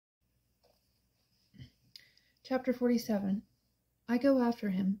Chapter 47. I go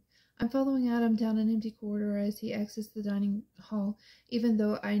after him. I'm following Adam down an empty corridor as he exits the dining hall, even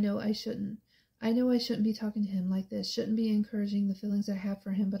though I know I shouldn't. I know I shouldn't be talking to him like this, shouldn't be encouraging the feelings I have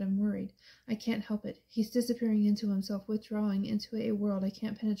for him, but I'm worried. I can't help it. He's disappearing into himself, withdrawing into a world I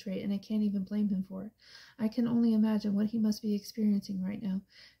can't penetrate, and I can't even blame him for it. I can only imagine what he must be experiencing right now.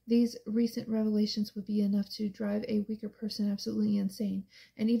 These recent revelations would be enough to drive a weaker person absolutely insane,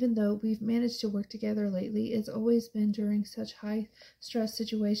 and even though we've managed to work together lately, it's always been during such high-stress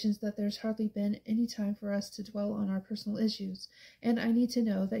situations that there's hardly been any time for us to dwell on our personal issues, and I need to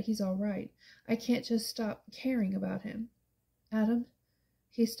know that he's all right. I can't just stop caring about him. Adam?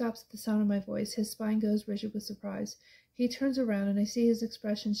 He stops at the sound of my voice. His spine goes rigid with surprise. He turns around, and I see his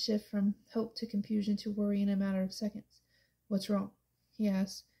expression shift from hope to confusion to worry in a matter of seconds. What's wrong? He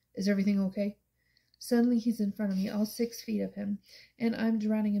asks. Is everything okay? Suddenly he's in front of me, all 6 feet of him, and I'm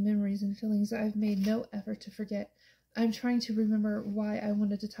drowning in memories and feelings I've made no effort to forget. I'm trying to remember why I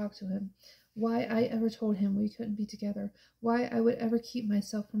wanted to talk to him, why I ever told him we couldn't be together, why I would ever keep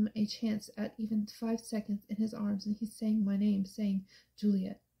myself from a chance at even 5 seconds in his arms, and he's saying my name, saying,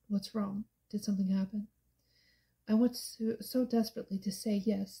 Juliet, what's wrong? Did something happen? I want so desperately to say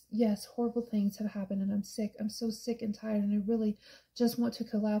yes, horrible things have happened, and I'm sick. I'm so sick and tired, and I really just want to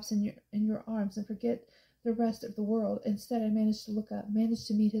collapse in your arms and forget the rest of the world. Instead, I managed to look up, managed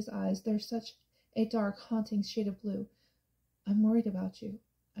to meet his eyes. They're such a dark, haunting shade of blue. I'm worried about you,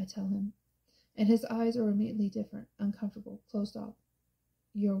 I tell him, and his eyes are immediately different, uncomfortable, closed off.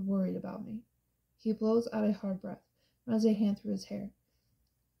 You're worried about me. He blows out a hard breath, runs a hand through his hair.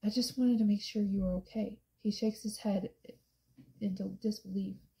 I just wanted to make sure you were okay. He shakes his head into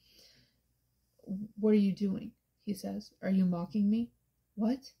disbelief. What are you doing? He says. Are you mocking me?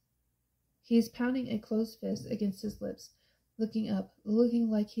 What? He's pounding a closed fist against his lips, looking up,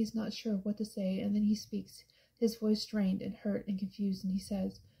 looking like he's not sure what to say, and then he speaks, his voice strained and hurt and confused, and he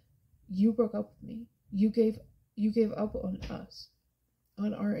says, You broke up with me. You gave up on us,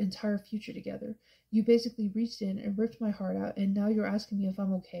 on our entire future together. You basically reached in and ripped my heart out, and now you're asking me if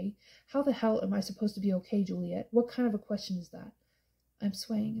I'm okay? How the hell am I supposed to be okay, Juliet? What kind of a question is that? I'm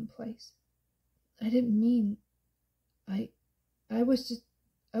swaying in place. I didn't mean... I was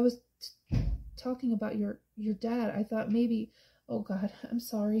talking about your dad. I thought maybe... Oh God, I'm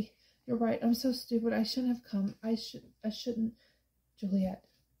sorry. You're right. I'm so stupid. I shouldn't have come. I shouldn't... Juliet,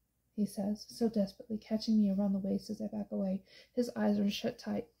 he says, so desperately, catching me around the waist as I back away. His eyes are shut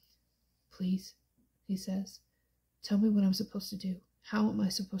tight. Please, he says, tell me what I'm supposed to do. How am I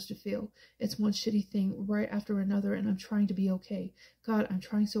supposed to feel? It's one shitty thing right after another, and I'm trying to be okay. God, I'm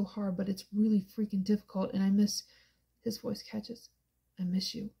trying so hard, but it's really freaking difficult, and I miss... His voice catches. I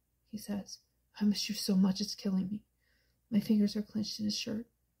miss you, he says. I miss you so much, it's killing me. My fingers are clenched in his shirt.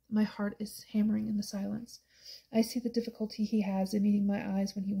 My heart is hammering in the silence. I see the difficulty he has in meeting my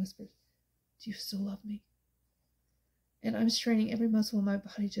eyes when he whispers, Do you still love me? And I'm straining every muscle in my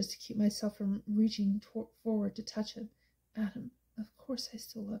body just to keep myself from reaching forward to touch him. Adam, of course I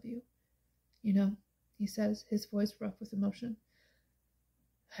still love you. You know, he says, his voice rough with emotion.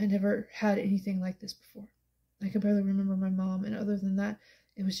 I never had anything like this before. I could barely remember my mom, and other than that,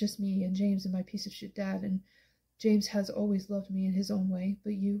 it was just me and James and my piece of shit dad, and James has always loved me in his own way,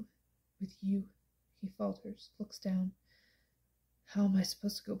 but with you, he falters, looks down. How am I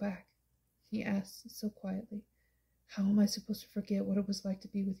supposed to go back? He asks so quietly. How am I supposed to forget what it was like to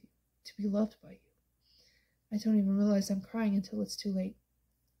be with you, to be loved by you? I don't even realize I'm crying until it's too late.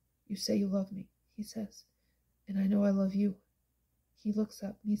 You say you love me, he says, and I know I love you. He looks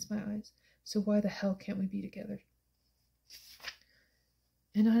up, meets my eyes. So why the hell can't we be together?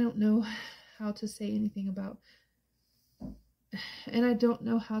 And I don't know how to say anything but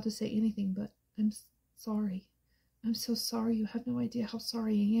I'm sorry. I'm so sorry. You have no idea how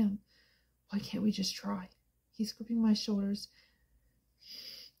sorry I am. Why can't we just try? He's gripping my shoulders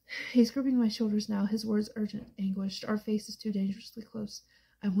now, his words urgent, anguished. Our faces too dangerously close.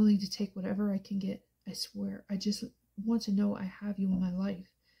 I'm willing to take whatever I can get. I swear. I just want to know I have you in my life.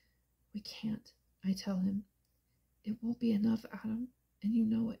 We can't, I tell him. It won't be enough, Adam, and you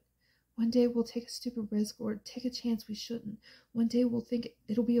know it. One day we'll take a stupid risk or take a chance we shouldn't. One day we'll think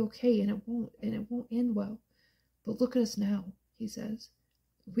it'll be okay, and it won't end well. But look at us now, he says.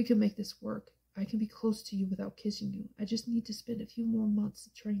 We can make this work. I can be close to you without kissing you. I just need to spend a few more months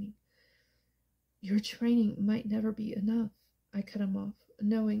of training. Your training might never be enough. I cut him off,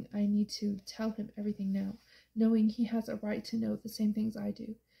 knowing I need to tell him everything now, knowing he has a right to know the same things I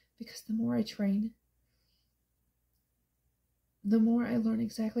do. Because the more I train, the more I learn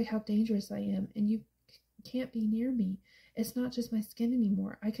exactly how dangerous I am, and you can't be near me. It's not just my skin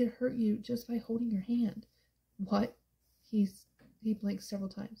anymore. I could hurt you just by holding your hand. What? He blinks several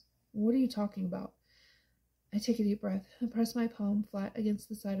times. What are you talking about? I take a deep breath and press my palm flat against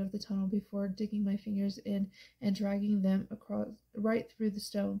the side of the tunnel before digging my fingers in and dragging them across right through the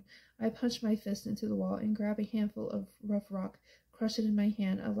stone. I punch my fist into the wall and grab a handful of rough rock, crush it in my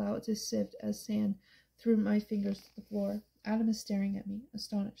hand, allow it to sift as sand through my fingers to the floor. Adam is staring at me,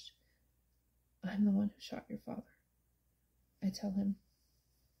 astonished. I'm the one who shot your father, I tell him.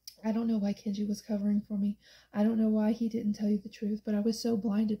 I don't know why Kenji was covering for me. I don't know why he didn't tell you the truth, but I was so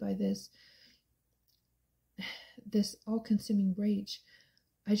blinded by this all-consuming rage.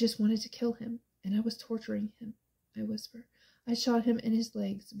 I just wanted to kill him, and I was torturing him, I whisper. I shot him in his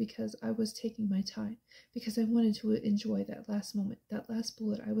legs because I was taking my time, because I wanted to enjoy that last moment, that last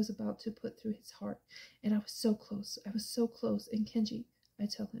bullet I was about to put through his heart, and I was so close, and Kenji, I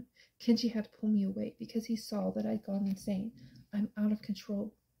tell him, Kenji had to pull me away because he saw that I'd gone insane. I'm out of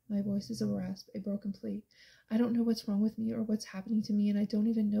control. My voice is a rasp, a broken plea. I don't know what's wrong with me or what's happening to me, and I don't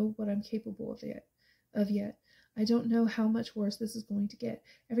even know what I'm capable of yet. I don't know how much worse this is going to get.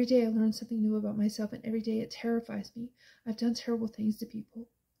 Every day I learn something new about myself, and every day it terrifies me. I've done terrible things to people,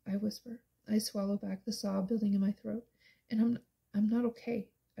 I whisper. I swallow back the sob building in my throat. And I'm not okay,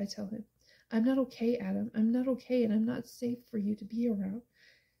 I tell him. I'm not okay, Adam. I'm not okay, and I'm not safe for you to be around.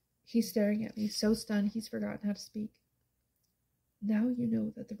 He's staring at me, so stunned he's forgotten how to speak. Now you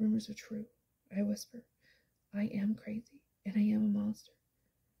know that the rumors are true, I whisper. I am crazy, and I am a monster.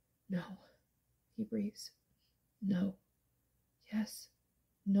 No, he breathes. No. Yes.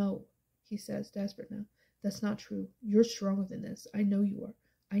 No, he says, desperate now. That's not true. You're stronger than this. I know you are.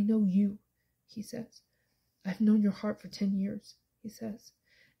 I know you, he says. I've known your heart for 10 years, he says.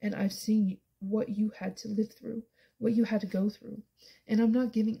 And I've seen what you had to live through, what you had to go through. And I'm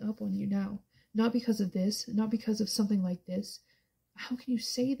not giving up on you now. Not because of this, not because of something like this. How can you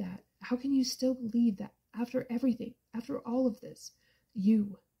say that? How can you still believe that after everything, after all of this?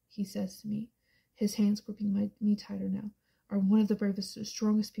 You, he says to me, his hands gripping me tighter now, are one of the bravest,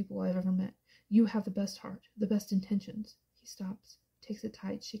 strongest people I've ever met. You have the best heart, the best intentions. He stops, takes a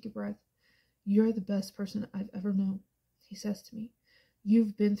tight, shaky breath. You're the best person I've ever known, he says to me.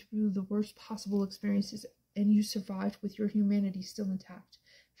 You've been through the worst possible experiences, and you survived with your humanity still intact.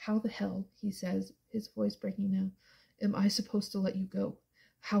 How the hell, he says, his voice breaking now, am I supposed to let you go?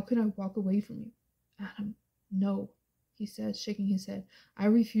 How can I walk away from you? Adam, no, he says, shaking his head. I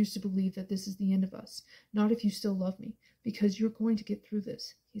refuse to believe that this is the end of us. Not if you still love me, because you're going to get through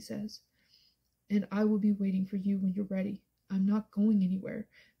this, he says. And I will be waiting for you when you're ready. I'm not going anywhere.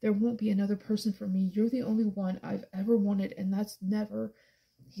 There won't be another person for me. You're the only one I've ever wanted, and that's never,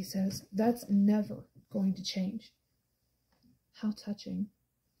 he says, that's never going to change. How touching.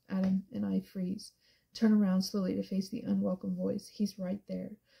 Adam and I freeze. Turn around slowly to face the unwelcome voice. He's right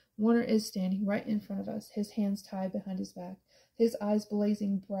there. Warner is standing right in front of us, his hands tied behind his back, his eyes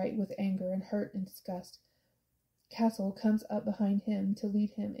blazing bright with anger and hurt and disgust. Castle comes up behind him to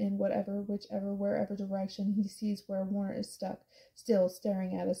lead him in wherever direction he sees where Warner is stuck, still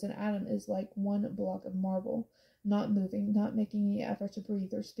staring at us, and Adam is like one block of marble, not moving, not making any effort to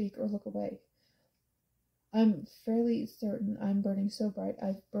breathe or speak or look away. I'm fairly certain I'm burning so bright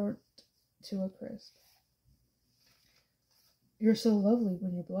I've burnt to a crisp. You're so lovely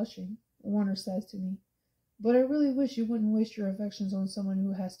when you're blushing, Warner says to me. But I really wish you wouldn't waste your affections on someone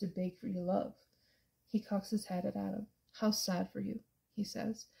who has to beg for your love. He cocks his head at Adam. How sad for you, he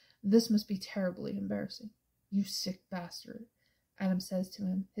says. This must be terribly embarrassing. You sick bastard, Adam says to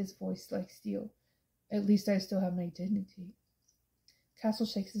him, his voice like steel. At least I still have my dignity. Castle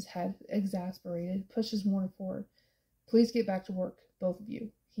shakes his head, exasperated, pushes Warner forward. Please get back to work, both of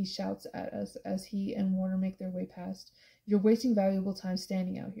you, he shouts at us as he and Warner make their way past. You're wasting valuable time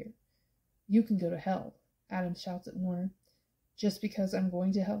standing out here. You can go to hell, Adam shouts at Warner. Just because I'm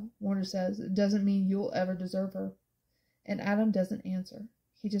going to hell, Warner says, doesn't mean you'll ever deserve her. And Adam doesn't answer.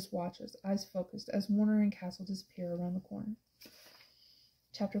 He just watches, eyes focused, as Warner and Castle disappear around the corner.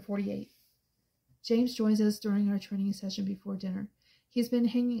 Chapter 48. James joins us during our training session before dinner. He's been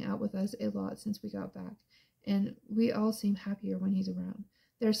hanging out with us a lot since we got back, and we all seem happier when he's around.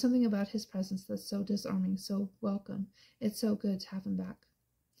 There's something about his presence that's so disarming, so welcome. It's so good to have him back.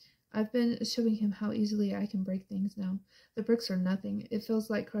 I've been showing him how easily I can break things now. The bricks are nothing. It feels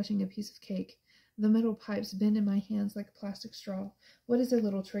like crushing a piece of cake. The metal pipes bend in my hands like a plastic straw. Wood is a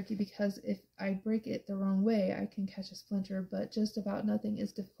little tricky because if I break it the wrong way, I can catch a splinter, but just about nothing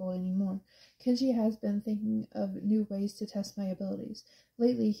is difficult anymore. Kenji has been thinking of new ways to test my abilities.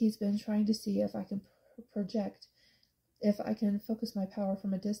 Lately, he's been trying to see if I can project, if I can focus my power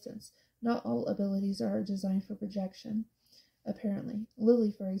from a distance. Not all abilities are designed for projection. apparently.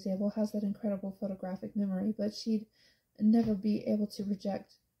 Lily, for example, has that incredible photographic memory, but she'd never be able to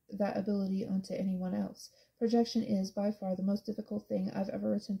project that ability onto anyone else. Projection is, by far, the most difficult thing I've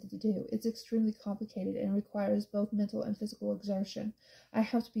ever attempted to do. It's extremely complicated and requires both mental and physical exertion. I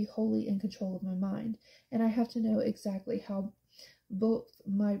have to be wholly in control of my mind, and I have to know exactly how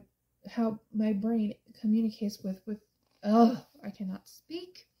my brain communicates with I cannot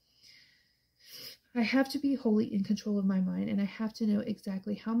speak. I have to be wholly in control of my mind, and I have to know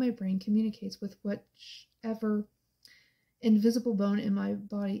exactly how my brain communicates with whatever invisible bone in my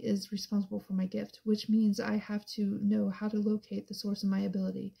body is responsible for my gift, which means I have to know how to locate the source of my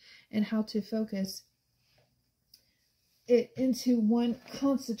ability and how to focus it into one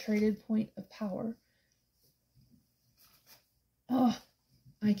concentrated point of power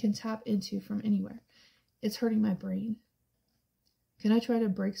I can tap into from anywhere. It's hurting my brain. Can I try to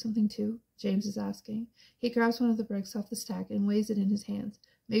break something too? James is asking. He grabs one of the bricks off the stack and weighs it in his hands.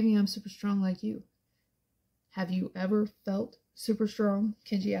 Maybe I'm super strong like you. Have you ever felt super strong?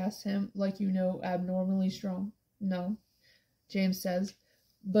 Kenji asks him, like you know, abnormally strong. No, James says,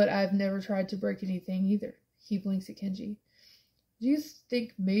 but I've never tried to break anything either. He blinks at Kenji. Do you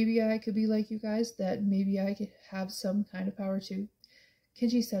think maybe I could be like you guys? That maybe I could have some kind of power too?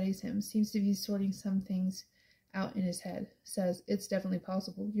 Kenji studies him, seems to be sorting some things out in his head. Says, it's definitely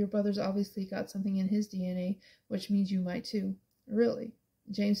possible. Your brother's obviously got something in his DNA, which means you might too. Really?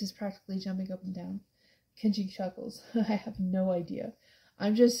 James is practically jumping up and down. Kenji chuckles. I have no idea.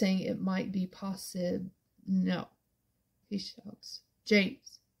 I'm just saying it might be possible. No. He shouts.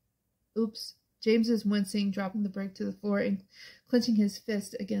 James. Oops. James is wincing, dropping the brick to the floor and clenching his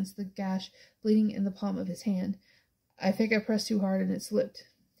fist against the gash bleeding in the palm of his hand. I think I pressed too hard and it slipped,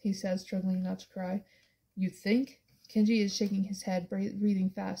 he says, struggling not to cry. You think? Kenji is shaking his head,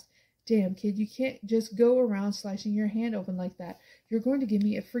 breathing fast. Damn, kid, you can't just go around slicing your hand open like that. You're going to give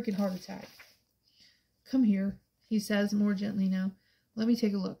me a freaking heart attack. Come here, he says, more gently now. Let me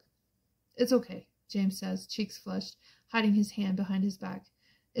take a look. It's okay, James says, cheeks flushed, hiding his hand behind his back.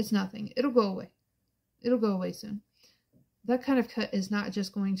 It's nothing. It'll go away. It'll go away soon. That kind of cut is not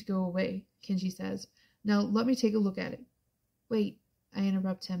just going to go away, Kenji says. Now let me take a look at it. Wait, I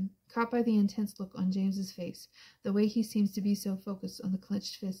interrupt him, caught by the intense look on James's face, the way he seems to be so focused on the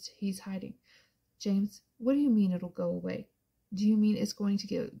clenched fist he's hiding. James, what do you mean it'll go away? Do you mean it's going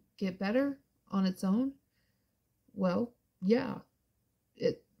to get better on its own? Well, yeah.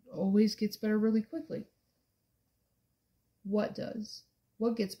 It always gets better really quickly. What does?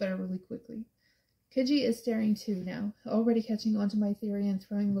 What gets better really quickly? Kenji is staring too now, already catching on to my theory and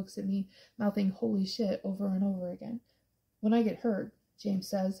throwing looks at me, mouthing holy shit over and over again. When I get hurt, James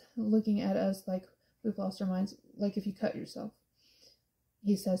says, looking at us like we've lost our minds, like if you cut yourself.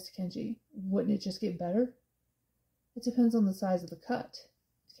 He says to Kenji, wouldn't it just get better? It depends on the size of the cut,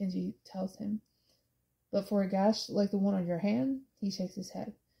 Kenji tells him. But for a gash like the one on your hand, he shakes his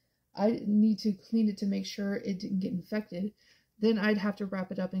head. I need to clean it to make sure it didn't get infected. Then I'd have to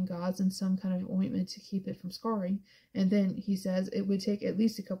wrap it up in gauze and some kind of ointment to keep it from scarring. And then, he says, it would take at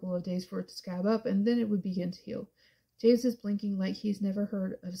least a couple of days for it to scab up, and then it would begin to heal. James is blinking like he's never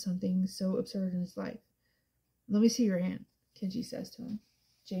heard of something so absurd in his life. Let me see your hand, Kenji says to him.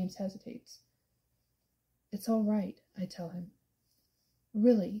 James hesitates. It's all right, I tell him.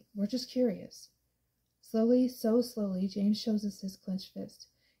 Really, we're just curious. Slowly, so slowly, James shows us his clenched fist.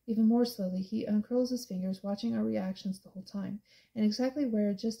 Even more slowly, he uncurls his fingers, watching our reactions the whole time. And exactly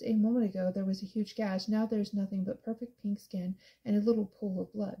where just a moment ago there was a huge gash, now there's nothing but perfect pink skin and a little pool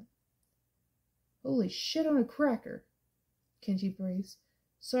of blood. Holy shit on a cracker, Kenji breathes.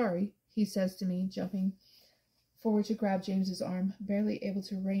 Sorry, he says to me, jumping forward to grab James's arm, barely able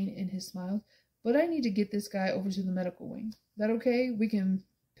to rein in his smile. But I need to get this guy over to the medical wing. That okay? We can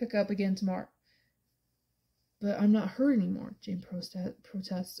pick up again tomorrow. But I'm not hurt anymore, James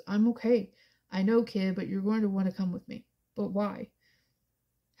protests. I'm okay. I know, kid, but you're going to want to come with me. But why?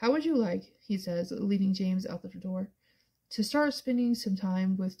 How would you like, he says, leading James out the door, to start spending some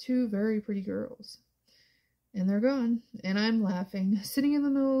time with two very pretty girls? And they're gone, and I'm laughing, sitting in the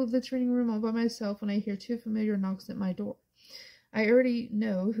middle of the training room all by myself when I hear two familiar knocks at my door. I already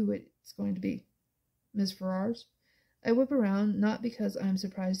know who it's going to be. Miss Ferrars? I whip around, not because I'm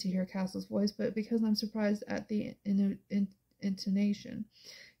surprised to hear Castle's voice, but because I'm surprised at the intonation.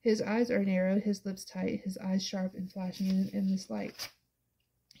 His eyes are narrow, his lips tight, his eyes sharp and flashing in this light.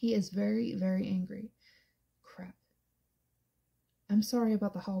 He is very, very angry. Crap. I'm sorry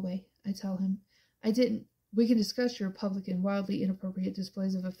about the hallway, I tell him. We can discuss your public and wildly inappropriate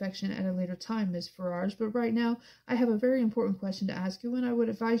displays of affection at a later time, Miss Ferrars, but right now I have a very important question to ask you, and I would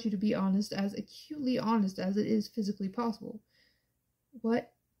advise you to be honest, as acutely honest as it is physically possible.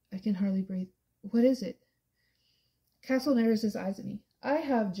 What? I can hardly breathe. What is it? Castle narrows his eyes at me. I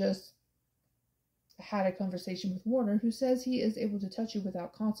have just had a conversation with Warner, who says he is able to touch you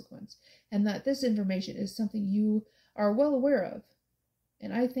without consequence, and that this information is something you are well aware of.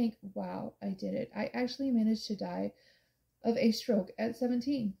 And I think, wow, I did it. I actually managed to die of a stroke at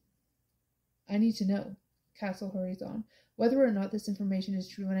 17. I need to know, Castle hurries on, whether or not this information is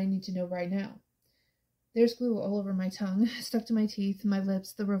true, and I need to know right now. There's glue all over my tongue, stuck to my teeth, my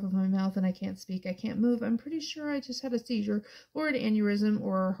lips, the roof of my mouth, and I can't speak, I can't move. I'm pretty sure I just had a seizure, or an aneurysm,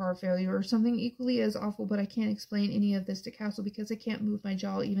 or heart failure, or something equally as awful, but I can't explain any of this to Castle because I can't move my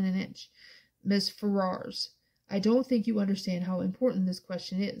jaw even an inch. Miss Ferrars, I don't think you understand how important this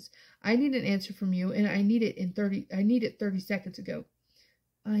question is. I need an answer from you, and I need it 30 seconds ago.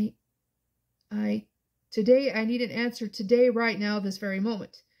 Today, I need an answer today, right now, this very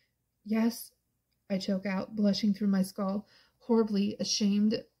moment. Yes, I choke out, blushing through my skull, horribly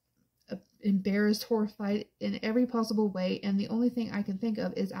ashamed, embarrassed, horrified in every possible way, and the only thing I can think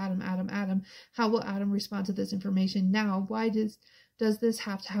of is Adam. How will Adam respond to this information now? Why does this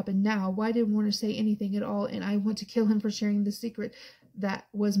have to happen now? Why did Warner say anything at all? And I want to kill him for sharing the secret that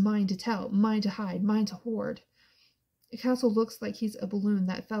was mine to tell, mine to hide, mine to hoard. Castle looks like he's a balloon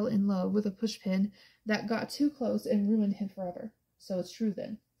that fell in love with a pushpin that got too close and ruined him forever. So it's true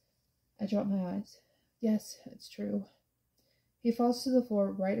then. I drop my eyes. Yes, it's true. He falls to the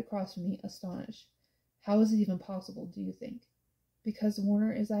floor right across from me, astonished. How is it even possible, do you think? Because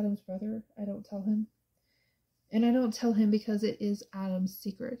Warner is Adam's brother, I don't tell him. And I don't tell him because it is Adam's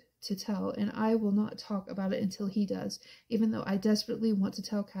secret to tell, and I will not talk about it until he does, even though I desperately want to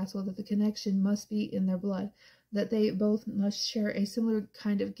tell Castle that the connection must be in their blood, that they both must share a similar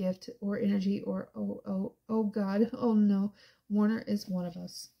kind of gift or energy or, oh God, oh no, Warner is one of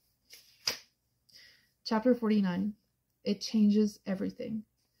us. Chapter 49. It changes everything.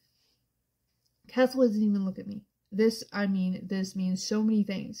 Castle doesn't even look at me. This means so many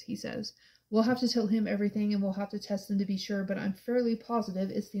things, he says. We'll have to tell him everything and we'll have to test them to be sure, but I'm fairly positive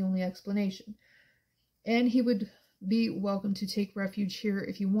it's the only explanation. And he would be welcome to take refuge here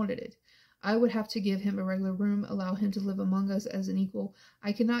if he wanted it. I would have to give him a regular room, allow him to live among us as an equal.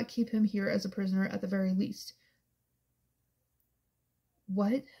 I cannot keep him here as a prisoner at the very least.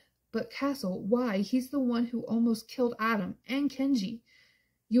 What? But Castle, why? He's the one who almost killed Adam and Kenji.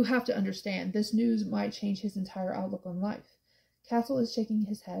 You have to understand, this news might change his entire outlook on life. Castle is shaking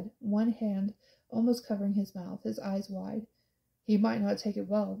his head, one hand almost covering his mouth, his eyes wide. He might not take it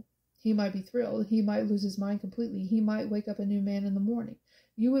well. He might be thrilled. He might lose his mind completely. He might wake up a new man in the morning.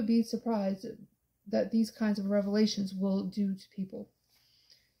 You would be surprised that these kinds of revelations will do to people.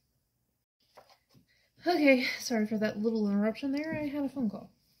 Okay, sorry for that little interruption there. I had a phone call.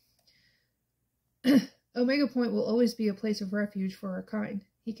 Omega Point will always be a place of refuge for our kind,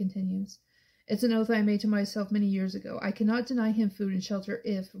 he continues. It's an oath I made to myself many years ago. I cannot deny him food and shelter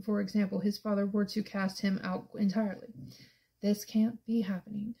if, for example, his father were to cast him out entirely. This can't be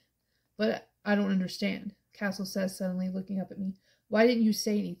happening. But I don't understand, Castle says suddenly, looking up at me. Why didn't you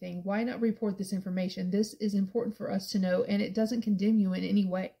say anything? Why not report this information? This is important for us to know, and it doesn't condemn you in any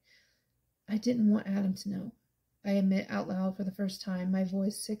way. I didn't want Adam to know. I admit out loud for the first time, my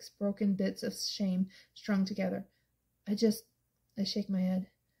voice 6 broken bits of shame strung together. I shake my head.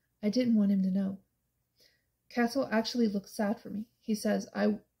 I didn't want him to know. Castle actually looks sad for me. He says,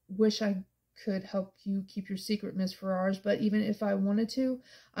 I wish I could help you keep your secret, Miss Ferrars, but even if I wanted to,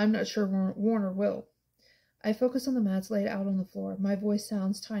 I'm not sure Warner will. I focus on the mats laid out on the floor. My voice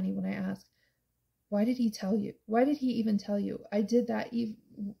sounds tiny when I ask, why did he tell you? Why did he even tell you?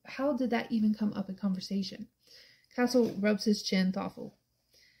 How did that even come up in conversation? Castle rubs his chin, thoughtful.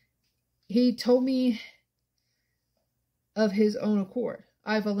 He told me of his own accord.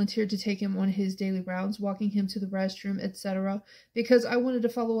 I volunteered to take him on his daily rounds, walking him to the restroom, etc., because I wanted to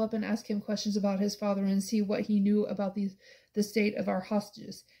follow up and ask him questions about his father and see what he knew about the state of our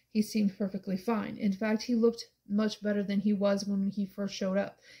hostages. He seemed perfectly fine. In fact, he looked much better than he was when he first showed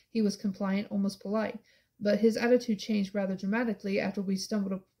up. He was compliant, almost polite, but his attitude changed rather dramatically after we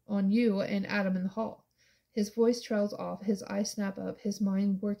stumbled on you and Adam in the hall. His voice trails off, his eyes snap up, his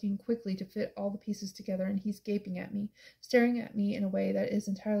mind working quickly to fit all the pieces together, and he's gaping at me, staring at me in a way that is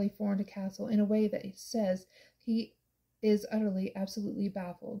entirely foreign to Castle, in a way that says he is utterly, absolutely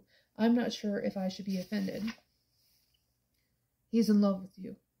baffled. I'm not sure if I should be offended. He's in love with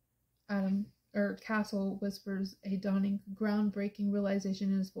you. Castle whispers a dawning, groundbreaking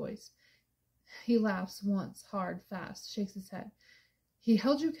realization in his voice. He laughs once, hard, fast, shakes his head. He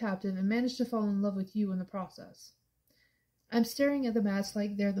held you captive and managed to fall in love with you in the process. I'm staring at the mats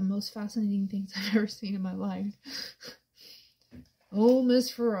like they're the most fascinating things I've ever seen in my life. "Oh, Miss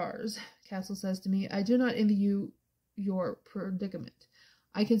Ferrars," Castle says to me, "I do not envy you your predicament.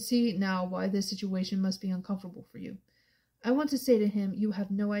 I can see now why this situation must be uncomfortable for you." I want to say to him, "You have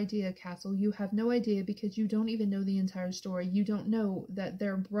no idea, Castle. You have no idea because you don't even know the entire story. You don't know that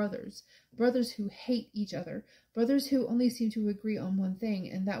they're brothers. Brothers who hate each other. Brothers who only seem to agree on one thing,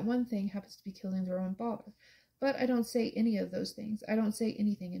 and that one thing happens to be killing their own father." But I don't say any of those things. I don't say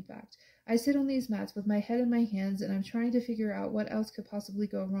anything, in fact. I sit on these mats with my head in my hands, and I'm trying to figure out what else could possibly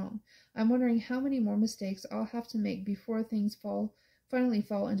go wrong. I'm wondering how many more mistakes I'll have to make before things finally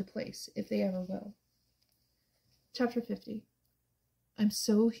fall into place, if they ever will. Chapter 50. I'm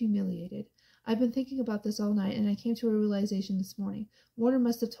so humiliated. I've been thinking about this all night, and I came to a realization this morning. Warner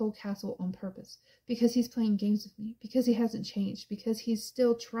must have told Castle on purpose, because he's playing games with me, because he hasn't changed, because he's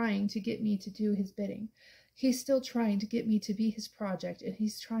still trying to get me to do his bidding. He's still trying to get me to be his project, and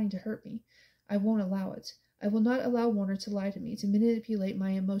he's trying to hurt me. I won't allow it. I will not allow Warner to lie to me, to manipulate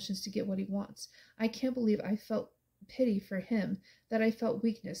my emotions to get what he wants. I can't believe I felt pity for him, that I felt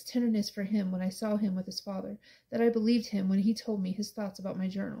weakness, tenderness for him when I saw him with his father, that I believed him when he told me his thoughts about my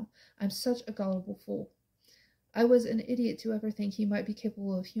journal. I'm such a gullible fool. I was an idiot to ever think he might be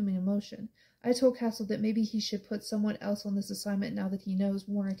capable of human emotion. I told Castle that maybe he should put someone else on this assignment now that he knows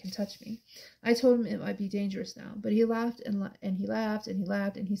Warner can touch me. I told him it might be dangerous now, but he laughed and he laughed and he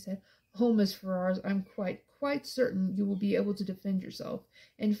laughed and he said, "Oh, Miss Ferrars, I'm quite certain you will be able to defend yourself.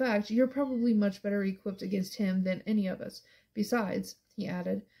 In fact, you're probably much better equipped against him than any of us. Besides," he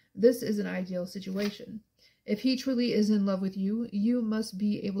added, "this is an ideal situation. If he truly is in love with you, you must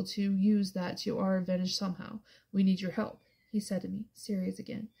be able to use that to our advantage somehow. We need your help," he said to me, serious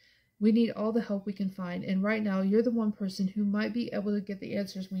again. "We need all the help we can find, and right now you're the one person who might be able to get the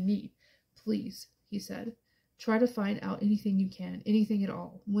answers we need. Please," he said, "try to find out anything you can, anything at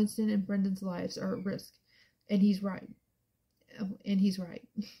all. Winston and Brendan's lives are at risk." And he's right.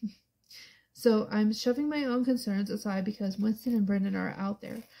 So I'm shoving my own concerns aside because Winston and Brendan are out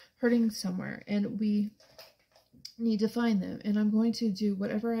there, hurting somewhere, and we need to find them, and I'm going to do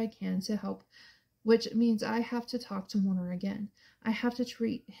whatever I can to help, which means I have to talk to Warner again. I have to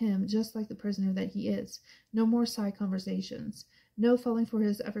treat him just like the prisoner that he is. No more side conversations. No falling for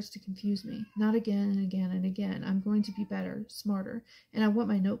his efforts to confuse me. Not again and again and again. I'm going to be better, smarter, and I want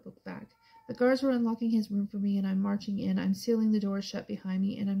my notebook back. The guards were unlocking his room for me, and I'm marching in. I'm sealing the doors shut behind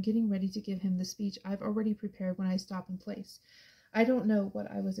me, and I'm getting ready to give him the speech I've already prepared when I stop in place. I don't know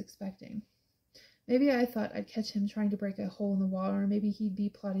what I was expecting. Maybe I thought I'd catch him trying to break a hole in the wall, or maybe he'd be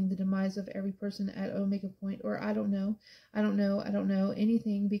plotting the demise of every person at Omega Point, or I don't know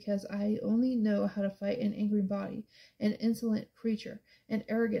anything, because I only know how to fight an angry body, an insolent creature, an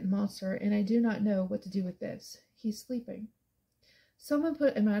arrogant monster, and I do not know what to do with this. He's sleeping. Someone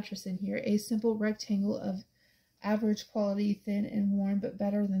put a mattress in here, a simple rectangle of average quality, thin and warm, but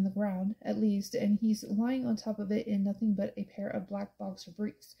better than the ground, at least, and he's lying on top of it in nothing but a pair of black boxer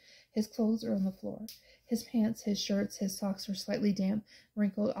briefs. His clothes are on the floor. His pants, his shirts, his socks are slightly damp,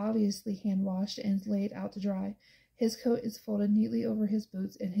 wrinkled, obviously hand-washed, and laid out to dry. His coat is folded neatly over his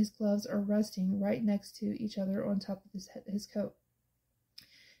boots, and his gloves are resting right next to each other on top of his coat.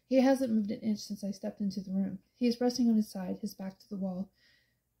 He hasn't moved an inch since I stepped into the room. He is resting on his side, his back to the wall,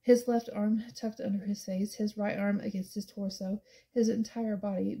 his left arm tucked under his face, his right arm against his torso, his entire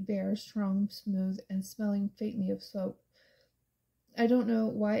body bare, strong, smooth, and smelling faintly of soap. I don't know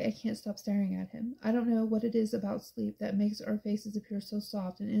why I can't stop staring at him. I don't know what it is about sleep that makes our faces appear so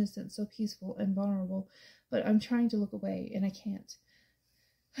soft and innocent, so peaceful and vulnerable, but I'm trying to look away, and I can't.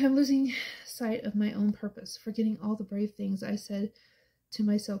 I'm losing sight of my own purpose, forgetting all the brave things I said to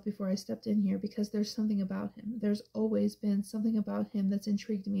myself before I stepped in here, because there's something about him. There's always been something about him that's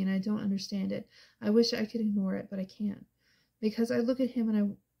intrigued me, and I don't understand it. I wish I could ignore it, but I can't. Because I look at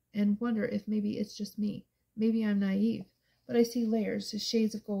him and wonder if maybe it's just me. Maybe I'm naive. But I see layers,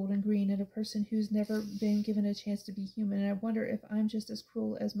 shades of gold and green in a person who's never been given a chance to be human, and I wonder if I'm just as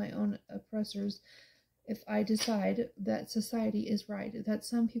cruel as my own oppressors if I decide that society is right, that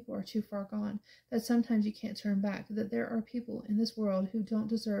some people are too far gone, that sometimes you can't turn back, that there are people in this world who don't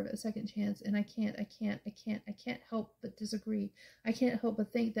deserve a second chance, and I can't help but disagree. I can't help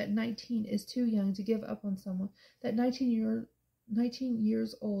but think that 19 is too young to give up on someone, that 19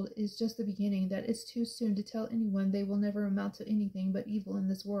 years old is just the beginning, that it's too soon to tell anyone they will never amount to anything but evil in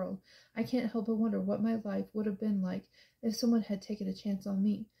this world. I can't help but wonder what my life would have been like if someone had taken a chance on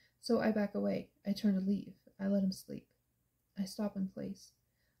me. So I back away. I turn to leave. I let him sleep. I stop in place.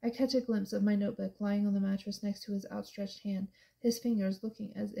 I catch a glimpse of my notebook lying on the mattress next to his outstretched hand, his fingers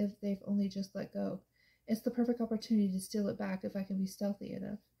looking as if they've only just let go. It's the perfect opportunity to steal it back if I can be stealthy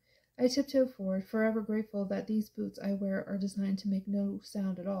enough. I tiptoe forward, forever grateful that these boots I wear are designed to make no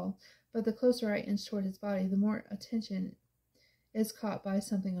sound at all, but the closer I inch toward his body, the more attention is caught by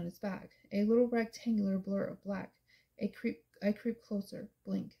something on his back, a little rectangular blur of black. I creep closer,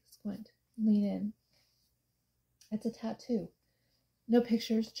 blink, squint, lean in. It's a tattoo. No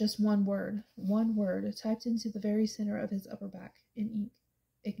pictures, just one word, typed into the very center of his upper back, in ink.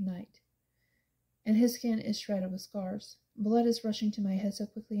 Ignite. And his skin is shredded with scars. Blood is rushing to my head so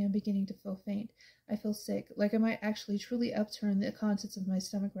quickly I'm beginning to feel faint. I feel sick, like I might actually truly upturn the contents of my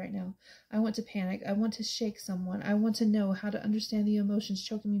stomach right now. I want to panic. I want to shake someone. I want to know how to understand the emotions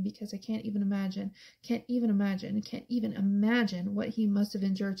choking me because I can't even imagine what he must have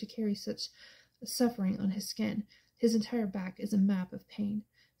endured to carry such suffering on his skin. His entire back is a map of pain,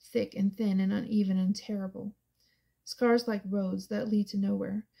 thick and thin and uneven and terrible. Scars like roads that lead to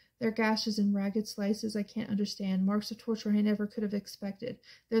nowhere. They're gashes and ragged slices I can't understand, marks of torture I never could have expected.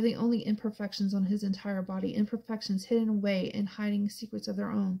 They're the only imperfections on his entire body, imperfections hidden away and hiding secrets of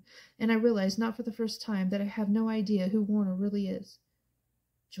their own. And I realize, not for the first time, that I have no idea who Warner really is.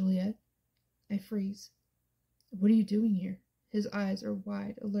 Juliet? I freeze. What are you doing here? His eyes are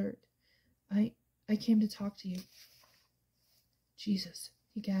wide, alert. I came to talk to you. Jesus,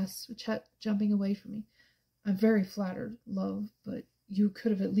 he gasps, Chet jumping away from me. I'm very flattered, love, but you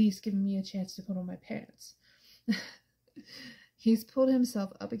could have at least given me a chance to put on my pants. He's pulled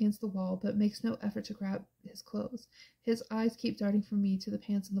himself up against the wall, but makes no effort to grab his clothes. His eyes keep darting from me to the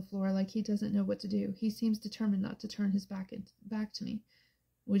pants on the floor like he doesn't know what to do. He seems determined not to turn his back to me.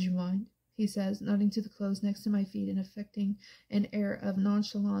 Would you mind? He says, nodding to the clothes next to my feet and affecting an air of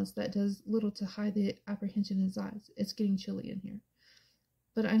nonchalance that does little to hide the apprehension in his eyes. It's getting chilly in here.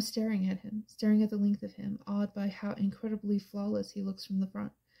 But I'm staring at him, staring at the length of him, awed by how incredibly flawless he looks from the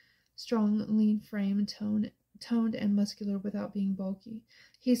front. Strong, lean frame, toned and muscular without being bulky.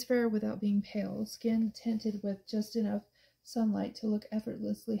 He's fair without being pale, skin tinted with just enough sunlight to look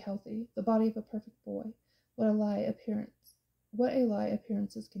effortlessly healthy, the body of a perfect boy. What a lie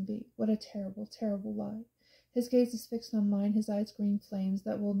appearances can be. What a terrible, terrible lie. His gaze is fixed on mine, his eyes green flames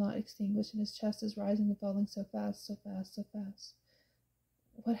that will not extinguish, and his chest is rising and falling so fast, so fast, so fast.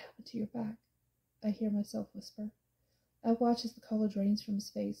 What happened to your back? I hear myself whisper. I watch as the color drains from his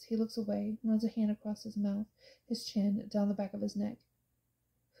face. He looks away, runs a hand across his mouth, his chin, down the back of his neck.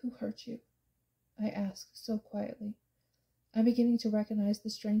 Who hurt you? I ask, so quietly. I'm beginning to recognize the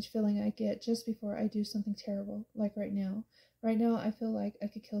strange feeling I get just before I do something terrible, like right now. Right now, I feel like I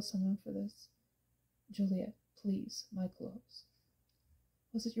could kill someone for this. Juliet, please, my clothes.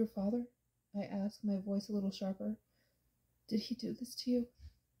 Was it your father? I ask, my voice a little sharper. Did he do this to you?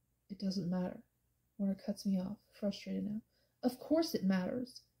 It doesn't matter. Warner cuts me off, frustrated now. Of course it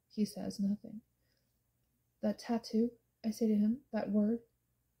matters. He says nothing. That tattoo? I say to him. That word?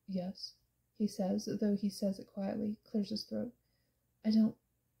 Yes, he says, though he says it quietly, clears his throat. I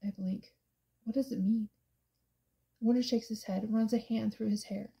blink. What does it mean? Warner shakes his head, runs a hand through his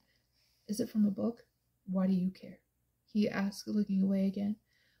hair. Is it from a book? Why do you care? He asks, looking away again.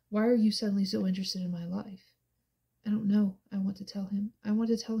 Why are you suddenly so interested in my life? I don't know. I want to tell him.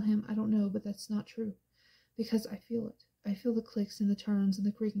 I don't know, but that's not true. Because I feel it. I feel the clicks and the turns and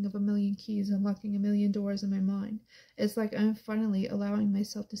the creaking of a million keys unlocking a million doors in my mind. It's like I'm finally allowing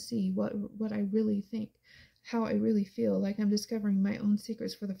myself to see what I really think, how I really feel, like I'm discovering my own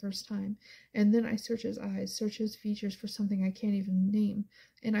secrets for the first time. And then I search his eyes, search his features for something I can't even name,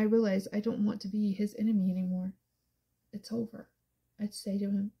 and I realize I don't want to be his enemy anymore. It's over, I'd say to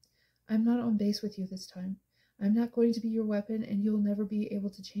him. I'm not on base with you this time. I'm not going to be your weapon, and you'll never be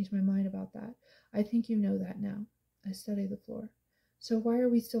able to change my mind about that. I think you know that now. I study the floor. So why are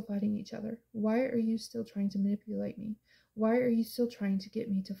we still fighting each other? Why are you still trying to manipulate me? Why are you still trying to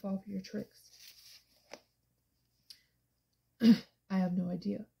get me to fall for your tricks? I have no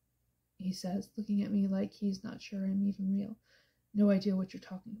idea, he says, looking at me like he's not sure I'm even real. No idea what you're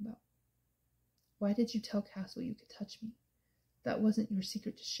talking about. Why did you tell Castle you could touch me? That wasn't your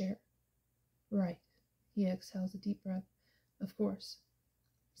secret to share. Right. He exhales a deep breath. Of course.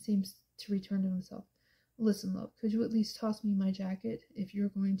 Seems to return to himself. Listen, love, could you at least toss me my jacket if you're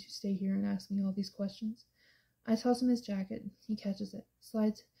going to stay here and ask me all these questions? I toss him his jacket. He catches it,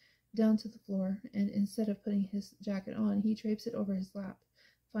 slides down to the floor, and instead of putting his jacket on, he drapes it over his lap.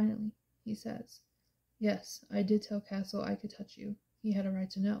 Finally, he says, Yes, I did tell Castle I could touch you. He had a right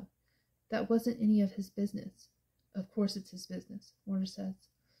to know. That wasn't any of his business. Of course it's his business, Warner says.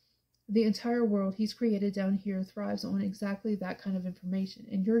 The entire world he's created down here thrives on exactly that kind of information,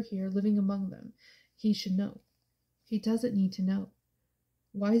 and you're here living among them. He should know. He doesn't need to know.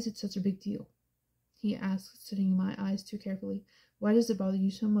 Why is it such a big deal? He asks, studying my eyes too carefully. Why does it bother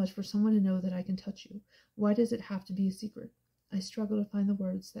you so much for someone to know that I can touch you? Why does it have to be a secret? I struggle to find the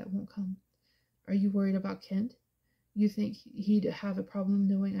words that won't come. Are you worried about Kent? You think he'd have a problem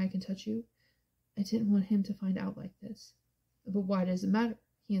knowing I can touch you? I didn't want him to find out like this. But why does it matter?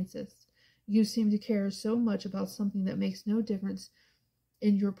 He insists. You seem to care so much about something that makes no difference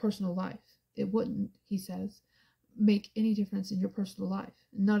in your personal life. It wouldn't, he says, make any difference in your personal life.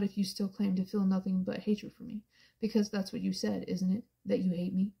 Not if you still claim to feel nothing but hatred for me. Because that's what you said, isn't it? That you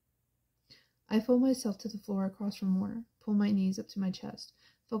hate me? I fold myself to the floor across from Warner, pull my knees up to my chest,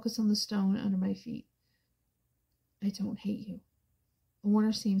 focus on the stone under my feet. I don't hate you.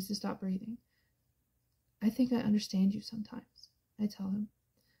 Warner seems to stop breathing. I think I understand you sometimes, I tell him.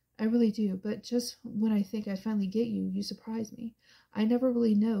 I really do, but just when I think I finally get you, you surprise me. I never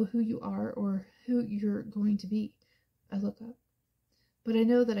really know who you are or who you're going to be. I look up. But I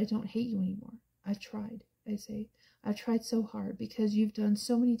know that I don't hate you anymore. I've tried, I say. I've tried so hard because you've done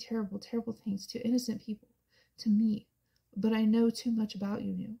so many terrible, terrible things to innocent people, to me. But I know too much about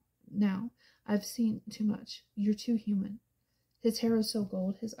you now. I've seen too much. You're too human. His hair is so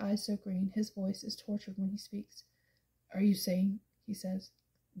gold, his eyes so green, his voice is tortured when he speaks. Are you saying, he says,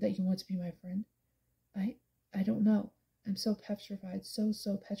 that you want to be my friend? I don't know. I'm so petrified, so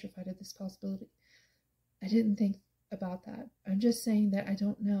petrified at this possibility. I didn't think about that. I'm just saying that I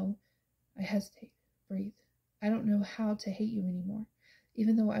don't know. I hesitate, breathe. I don't know how to hate you anymore,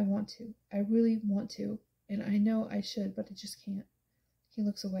 even though I want to. I really want to, and I know I should, but I just can't. He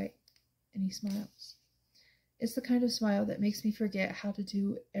looks away, and he smiles. It's the kind of smile that makes me forget how to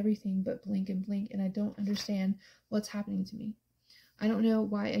do everything but blink, and I don't understand what's happening to me. I don't know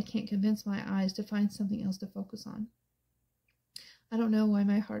why I can't convince my eyes to find something else to focus on. I don't know why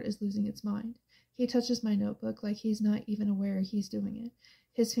my heart is losing its mind. He touches my notebook like he's not even aware he's doing it.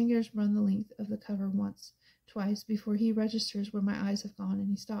 His fingers run the length of the cover once, twice, before he registers where my eyes have gone, and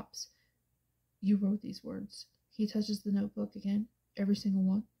he stops. You wrote these words. He touches the notebook again, every single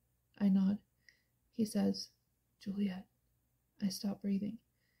one. I nod. He says, Juliet. I stop breathing.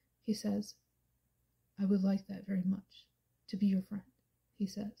 He says, I would like that very much. To be your friend, he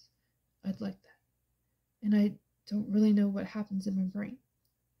says. I'd like that. And I don't really know what happens in my brain.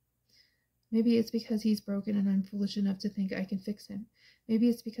 Maybe it's because he's broken and I'm foolish enough to think I can fix him. Maybe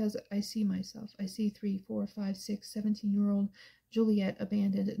it's because I see myself. I see 3, 4, 5, 6, 17-year-old Juliet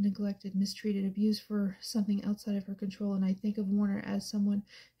abandoned, neglected, mistreated, abused for something outside of her control, and I think of Warner as someone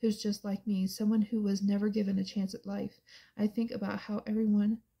who's just like me, someone who was never given a chance at life. I think about how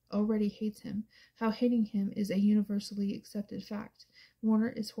everyone already hates him, how hating him is a universally accepted fact.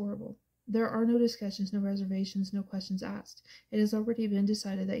 Warner is horrible. There are no discussions, no reservations, no questions asked. It has already been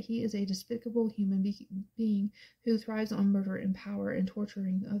decided that he is a despicable human being who thrives on murder and power and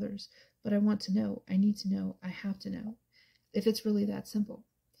torturing others. But I want to know, I need to know, I have to know, if it's really that simple.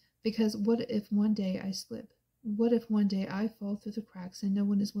 Because what if one day I slip? What if one day I fall through the cracks and no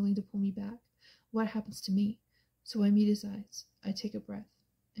one is willing to pull me back? What happens to me? So I meet his eyes. I take a breath,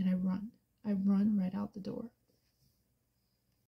 and I run. I run right out the door.